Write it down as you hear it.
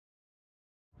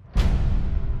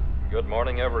Good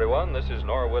morning, everyone. This is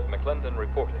Norwood McClendon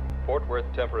reporting. Fort Worth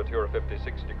temperature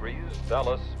 56 degrees,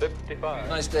 Dallas 55.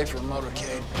 Nice day for a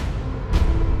motorcade.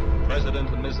 President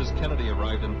and Mrs. Kennedy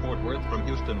arrived in Fort Worth from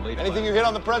Houston late. Anything you hit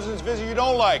on the president's visit you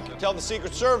don't like, tell the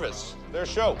Secret Service. Their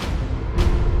show.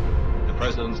 The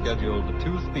president scheduled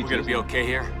 2 speeches. We're gonna be okay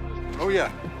here? Oh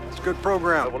yeah, it's a good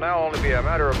program. It will now only be a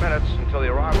matter of minutes until the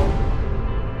arrival.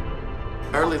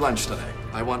 Early lunch today.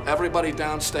 I want everybody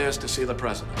downstairs to see the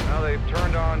president. Now they've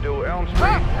turned on to Elm Street.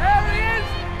 There he is!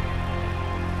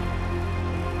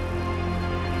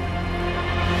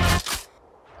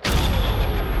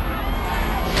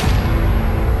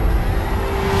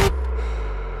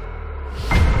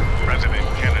 President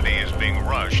Kennedy is being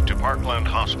rushed to Parkland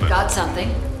Hospital. Got something.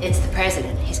 It's the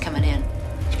president. He's coming in.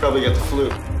 He's probably got the flu.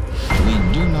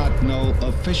 We do not know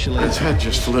officially. His head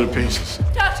just flew to pieces.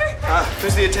 Doctor?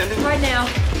 Who's the attendant? Right now,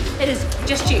 it is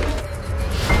just you.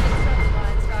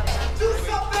 Do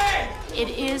something! It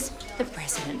is the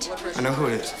president. I know who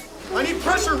it is. I need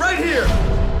pressure right here!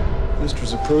 Mr.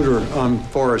 Zapruder, I'm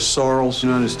Forrest Sarles,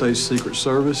 United States Secret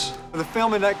Service. The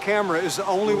film in that camera is the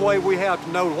only way we have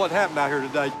to know what happened out here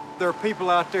today. There are people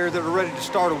out there that are ready to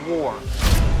start a war.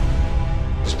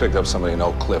 Just picked up somebody in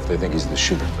Oak Cliff. They think he's the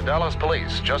shooter. The Dallas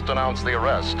police just announced the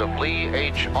arrest of Lee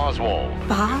H. Oswald.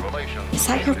 Bob? Is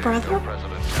that your brother?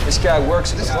 This guy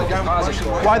works at the smoke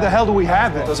depository. Why the hell do we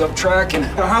have it? Does up tracking.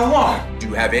 For how long? Do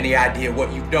you have any idea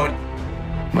what you've done?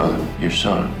 Mother, your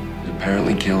son has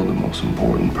apparently killed the most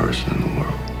important person in the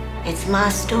world. It's my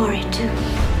story, too.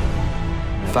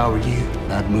 If I were you,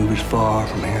 I'd move as far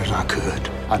from here as I could.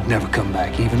 I'd never come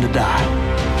back, even to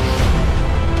die.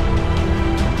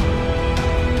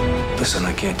 Listen,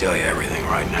 I can't tell you everything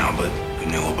right now, but we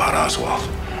knew about Oswald.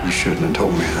 You shouldn't have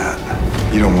told me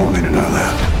that. You don't want me to know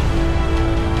that.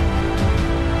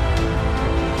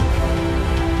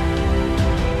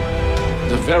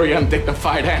 A very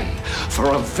undignified end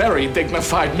for a very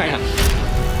dignified man.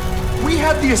 We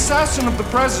had the assassin of the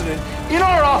president in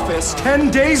our office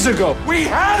 10 days ago. We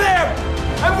had him!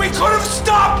 And we could have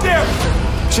stopped him!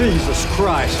 Jesus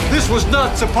Christ, this was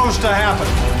not supposed to happen.